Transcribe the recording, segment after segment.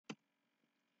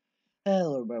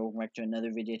Hello everybody, welcome back to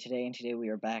another video today, and today we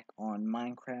are back on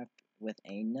Minecraft with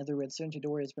another redstone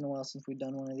tutorial. It's been a while since we've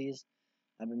done one of these.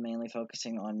 I've been mainly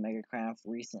focusing on Megacraft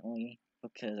recently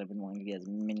because I've been wanting to get as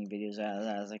many videos out of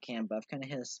that as I can, but I've kind of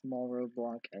hit a small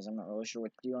roadblock as I'm not really sure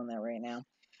what to do on that right now.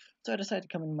 So I decided to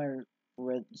come in my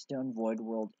redstone void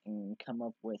world and come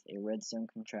up with a redstone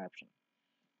contraption.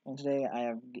 And today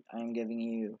I am giving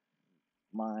you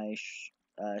my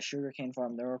sugarcane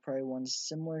farm. There are probably ones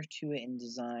similar to it in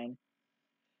design,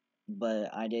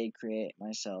 but I did create it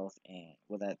myself and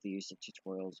without the use of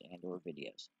tutorials and or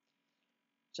videos.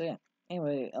 So yeah.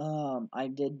 Anyway, I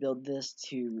did build this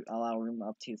to allow room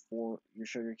up to your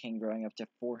sugarcane growing up to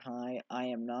 4 high. I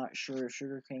am not sure if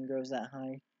sugarcane grows that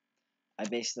high. I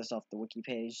based this off the wiki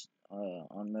page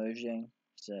on Mojang,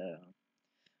 so I'm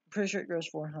pretty sure it grows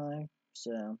 4 high.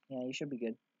 So yeah, you should be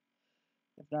good.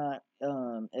 If not,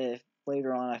 if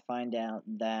later on I find out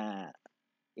that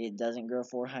it doesn't grow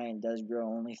 4 high and does grow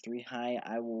only 3 high,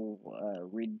 I will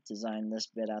redesign this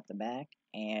bit out the back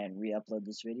and re-upload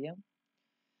this video.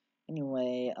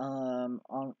 Anyway, I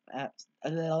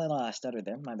stuttered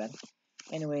there, my bad.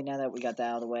 Anyway, now that we got that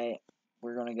out of the way,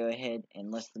 we're going to go ahead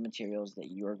and list the materials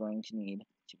that you are going to need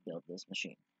to build this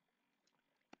machine.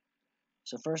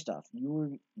 So first off,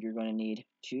 you're going to need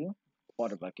 2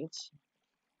 water buckets,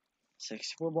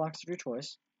 64 blocks of your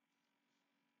choice,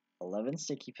 11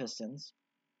 sticky pistons,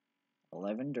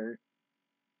 11 dirt,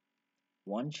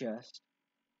 1 chest,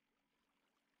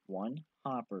 1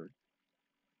 hopper.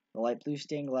 The light blue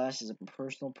stained glass is a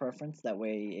personal preference, that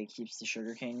way it keeps the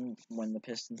sugarcane, when the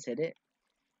pistons hit it,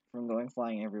 from going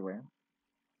flying everywhere.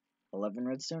 11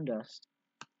 redstone dust,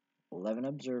 11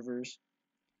 observers,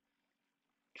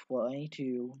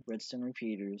 22 redstone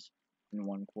repeaters, and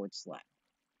 1 quartz slab.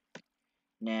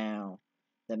 Now,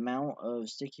 the amount of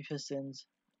sticky pistons,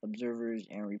 observers,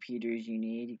 and repeaters you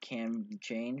need can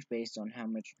change based on how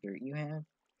much dirt you have,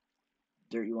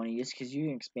 dirt you want to use, because you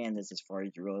can expand this as far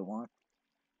as you really want.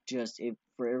 Just if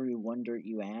for every 1 dirt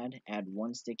you add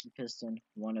 1 sticky piston,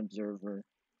 1 observer,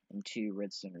 and 2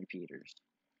 redstone repeaters.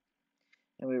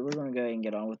 Anyway, we're going to go ahead and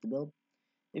get on with the build.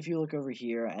 If you look over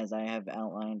here, as I have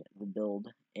outlined the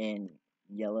build in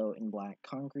yellow and black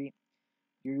concrete,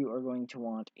 you are going to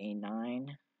want a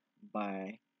 9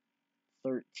 by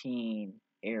 13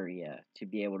 area to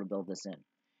be able to build this in.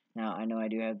 Now, I know I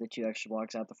do have the 2 extra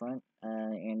blocks out the front,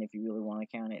 and if you really want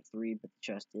to count it, 3, but the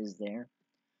chest is there.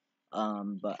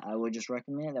 But I would just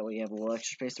recommend that way you have a little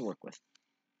extra space to work with.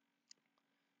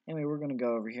 Anyway, we're going to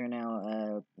go over here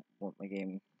now, let my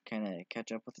game kind of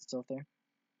catch up with itself there.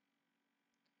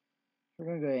 We're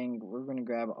going to go ahead and we're going to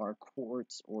grab our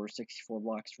quartz or 64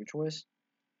 blocks for choice.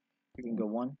 We can go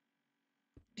 1,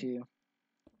 2,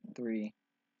 3,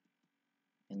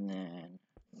 and then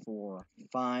 4,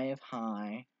 5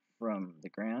 high from the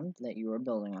ground that you are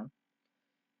building on.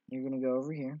 You're going to go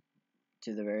over here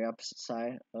to the very opposite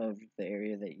side of the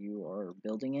area that you are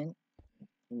building in.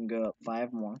 You can go up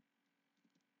 5 more.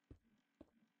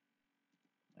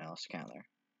 Now let's count there.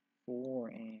 4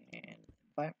 and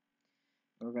 5.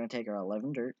 We're going to take our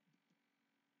 11 dirt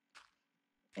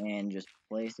and just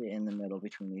place it in the middle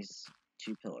between these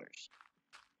 2 pillars.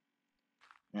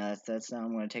 Now that's now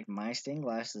I'm going to take my stained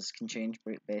glass. This can change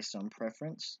based on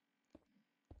preference.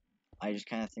 I just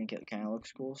kind of think it kind of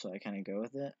looks cool, so I kind of go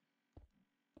with it.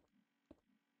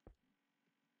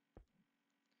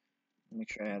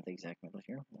 Make sure I have the exact middle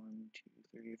here. 1,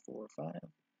 2, 3, 4, 5.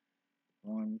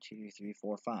 1, 2, 3,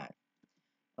 4, 5.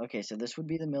 Okay, so this would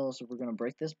be the middle, so we're going to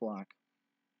break this block.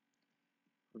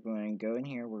 We're going to go in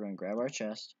here, we're going to grab our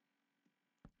chest,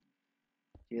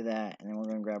 do that, and then we're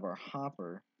going to grab our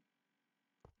hopper,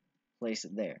 place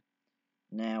it there.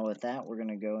 Now with that, we're going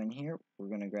to go in here, we're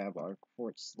going to grab our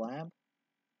quartz slab,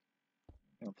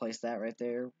 we're going to place that right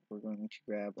there. We're going to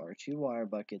grab our 2 water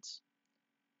buckets,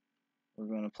 we're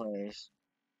going to place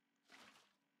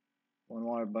 1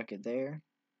 water bucket there,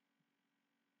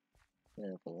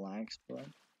 bit of a lag split.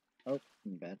 Oh,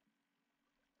 bad.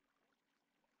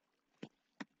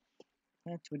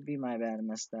 That would be my bad, I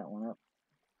messed that one up.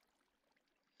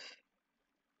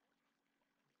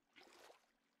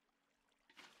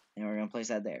 And we're going to place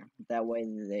that there. That way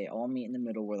they all meet in the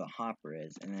middle where the hopper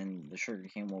is, and then the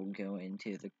sugarcane will go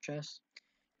into the chest,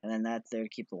 and then that's there to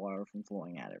keep the water from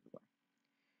flowing out everywhere.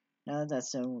 Now that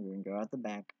that's done, we're going to go out the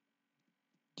back.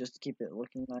 Just to keep it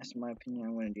looking nice, in my opinion,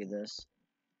 I'm going to do this.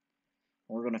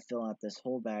 We're going to fill out this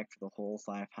whole back for the whole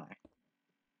 5 high.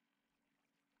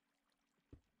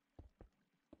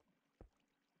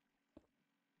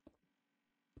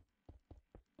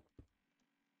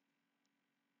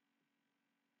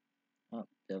 Oh,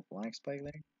 the black spike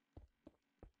there.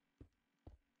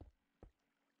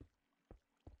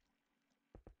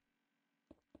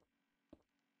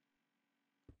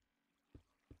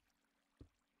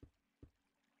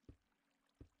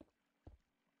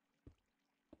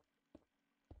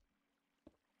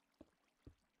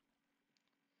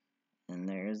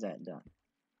 is that done.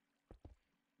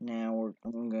 Now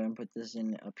I'm going to go and put this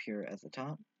in up here at the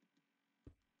top.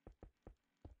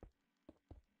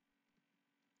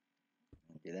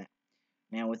 Do that.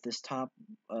 Now with this top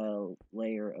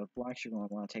layer of blocks, you're going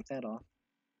to want to take that off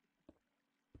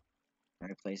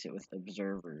and replace it with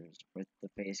observers with the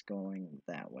face going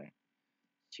that way.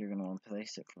 So you're going to want to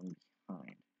place it from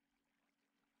behind.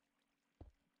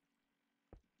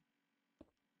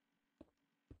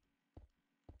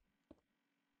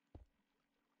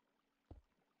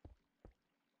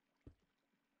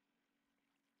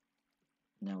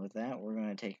 Now with that, we're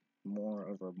going to take more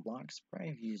of our blocks. Probably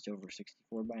have used over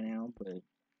 64 by now, but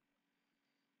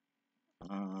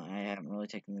I haven't really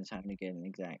taken the time to get an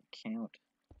exact count.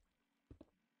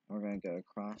 We're going to go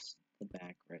across the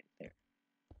back right there.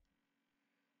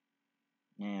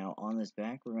 Now on this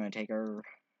back, we're going to take the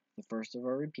first of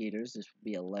our repeaters. This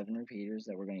will be 11 repeaters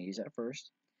that we're going to use at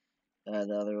first. The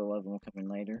other 11 will come in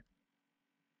later.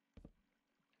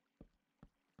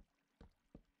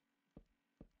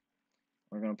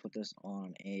 We're going to put this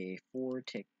on a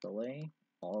 4-tick delay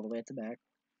all the way at the back.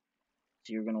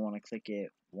 So you're going to want to click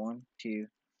it 1, 2,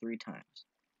 3 times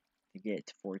to get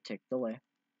to 4-tick delay.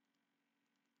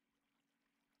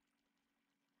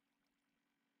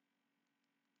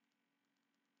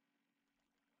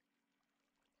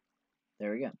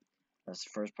 There we go. That's the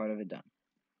first part of it done.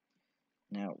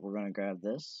 Now we're going to grab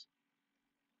this.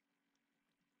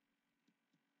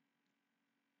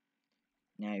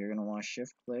 Now you're going to want to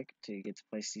shift click to get to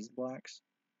place these blocks.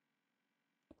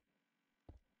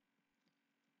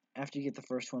 After you get the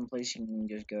first one placed, you can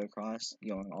just go across,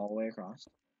 going all the way across.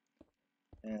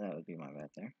 And that would be my bad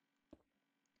there.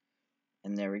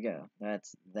 And there we go.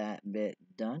 That's that bit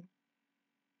done.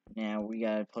 Now we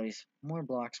gotta place more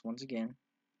blocks once again.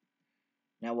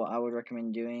 Now what I would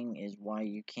recommend doing is, while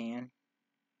you can,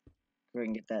 go ahead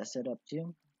and get that set up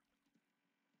too.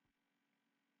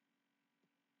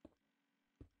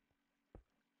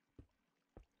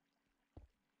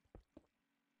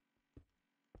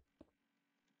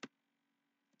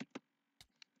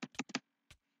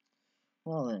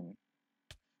 Well then,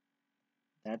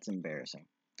 that's embarrassing.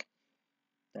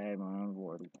 I had my own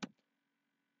board.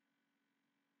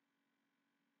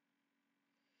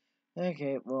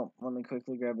 Okay, well, let me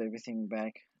quickly grab everything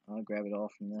back. I'll grab it all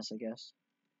from this, I guess.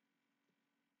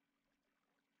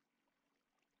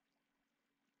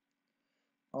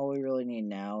 All we really need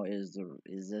now is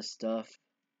this stuff.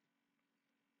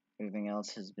 Everything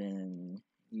else has been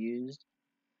used.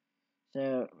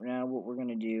 So now what we're going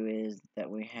to do is that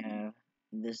we have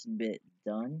this bit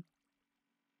done.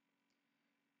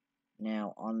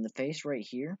 Now on the face right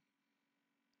here,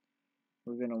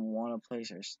 we're going to want to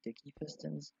place our sticky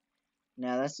pistons.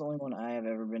 Now that's the only one I have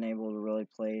ever been able to really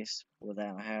place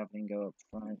without having to go up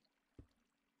front,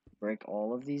 break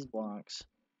all of these blocks,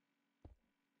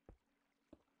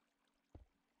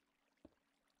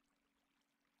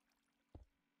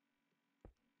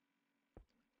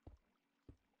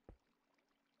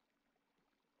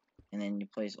 and then you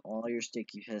place all your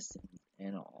sticky pistons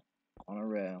in on a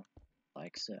row,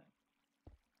 like so.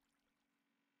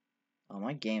 Oh,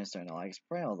 my game's starting to lag. It's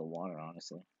probably all the water,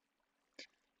 honestly.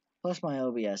 Plus, my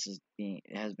OBS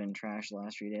has been trashed the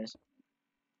last few days.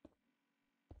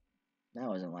 That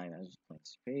wasn't lag. That was just plain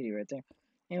stupidity right there.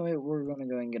 Anyway, we're going to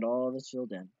go and get all this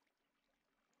filled in.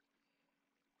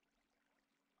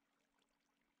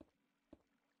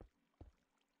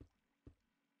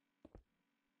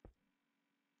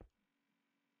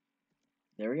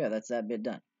 There we go. That's that bit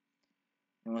done.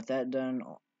 And with that done,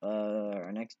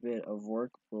 our next bit of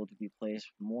work will be place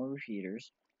more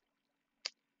repeaters.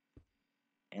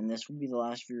 And this will be the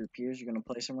last few repeaters. You're going to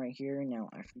place them right here. Now,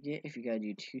 I forget if you got to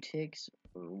do 2 ticks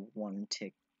or 1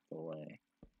 tick delay.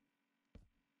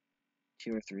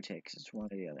 2 or 3 ticks. It's one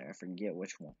or the other. I forget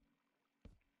which one.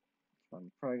 So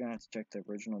I'm probably going to have to check the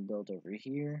original build over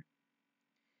here.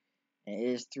 And it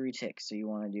is 3 ticks, so you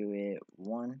want to do it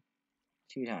 1,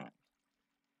 2 times.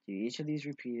 Do each of these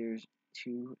repeaters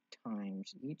 2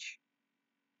 times each.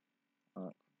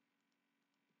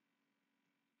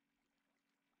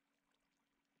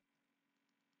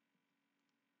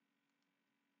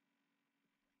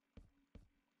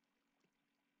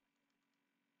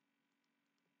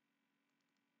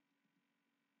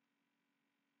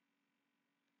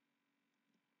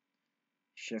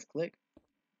 Shift click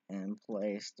and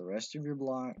place the rest of your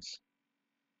blocks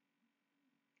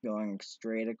going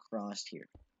straight across here.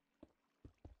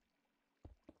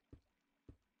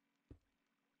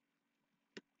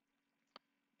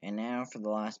 And now for the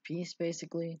last piece,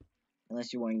 basically,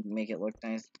 unless you want to make it look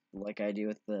nice like I do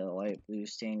with the light blue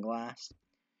stained glass,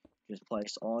 just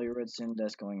place all your redstone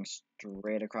dust going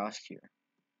straight across here.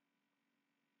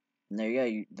 And there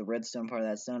you go, the redstone part of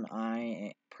that stone.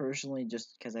 I personally,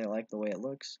 just because I like the way it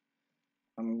looks,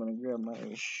 I'm gonna grab my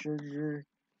sugar.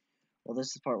 Well, this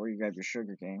is the part where you grab your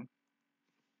sugar cane.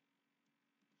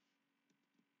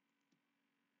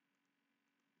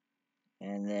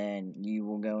 And then you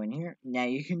will go in here. Now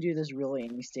you can do this really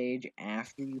any stage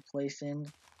after you place in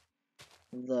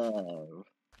the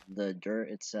dirt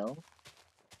itself.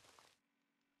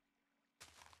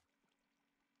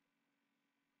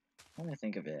 When I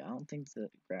think of it, I don't think the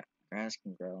grass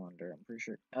can grow on dirt. I'm pretty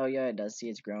sure. Oh yeah, it does. See,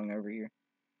 it's growing over here.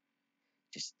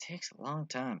 Just takes a long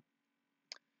time.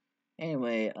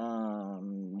 Anyway,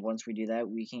 once we do that,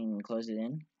 we can close it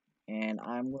in, and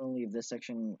I'm gonna leave this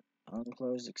section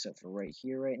unclosed except for right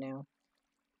here right now,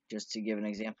 just to give an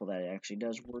example that it actually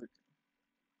does work.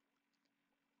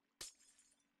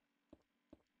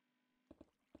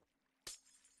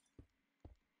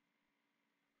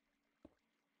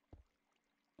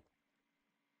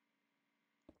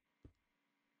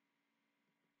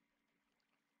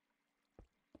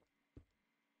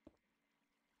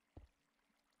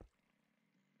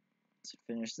 Let's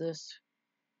finish this.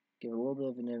 Give a little bit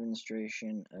of an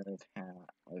demonstration of how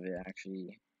of it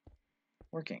actually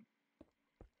working.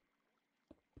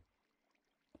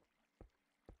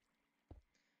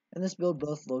 And this build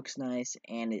both looks nice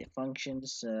and it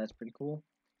functions, so that's pretty cool.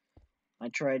 I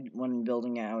tried when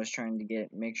building it, I was trying to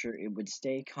make sure it would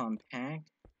stay compact,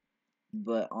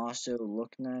 but also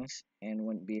look nice and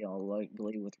wouldn't be all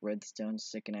ugly with redstone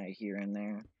sticking out here and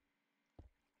there.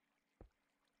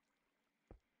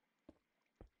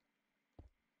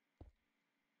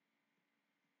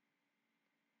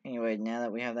 Anyway, now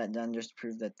that we have that done, just to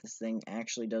prove that this thing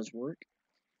actually does work,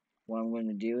 what I'm going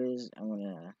to do is I'm going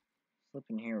to flip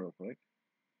in here real quick.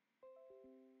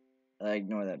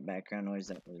 Ignore that background noise,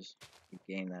 that was the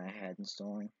game that I had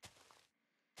installing.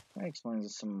 That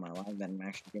explains some of my lag that I'm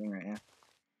actually getting right now.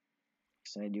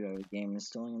 Because I do have a game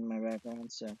installing in my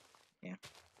background, so yeah.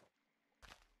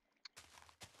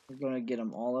 We're going to get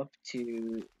them all up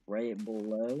to right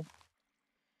below.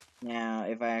 Now,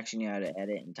 if I actually knew how to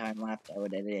edit and time lapse, I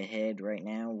would edit ahead right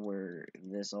now where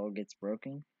this all gets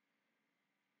broken.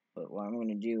 But what I'm going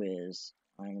to do is,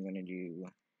 I'm going to do,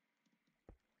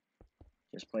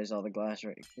 just place all the glass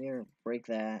right here, break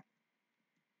that.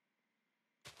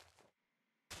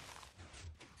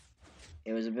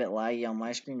 It was a bit laggy on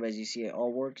my screen, but as you see, it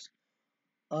all works.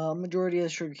 Majority of the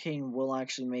sugarcane will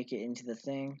actually make it into the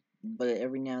thing, but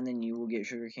every now and then you will get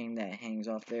sugarcane that hangs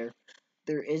off there.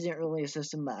 There isn't really a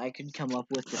system that I could come up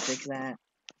with to fix that.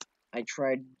 I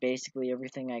tried basically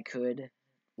everything I could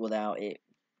without it,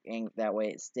 and that way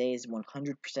it stays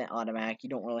 100% automatic. You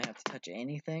don't really have to touch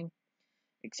anything,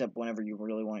 except whenever you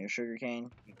really want your sugarcane,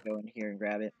 you can go in here and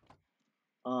grab it.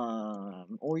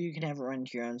 Or you can have it run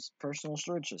to your own personal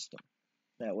storage system.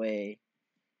 That way,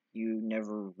 you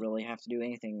never really have to do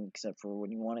anything except for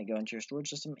when you want it, go into your storage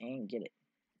system and get it.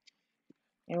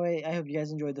 Anyway, I hope you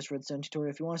guys enjoyed this redstone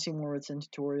tutorial. If you want to see more redstone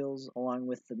tutorials along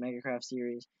with the Megacraft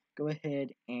series, go ahead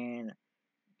and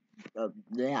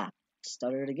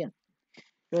stutter it again.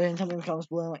 Go ahead and tell me in the comments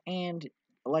below, and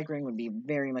a like rating would be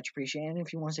very much appreciated. And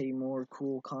if you want to see more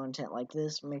cool content like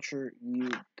this, make sure you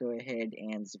go ahead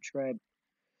and subscribe.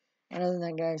 And other than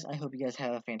that, guys, I hope you guys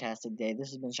have a fantastic day.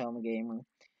 This has been Sean the Gamer,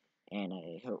 and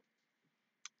I hope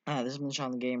this has been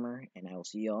Sean the Gamer, and I will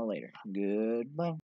see you all later. Goodbye.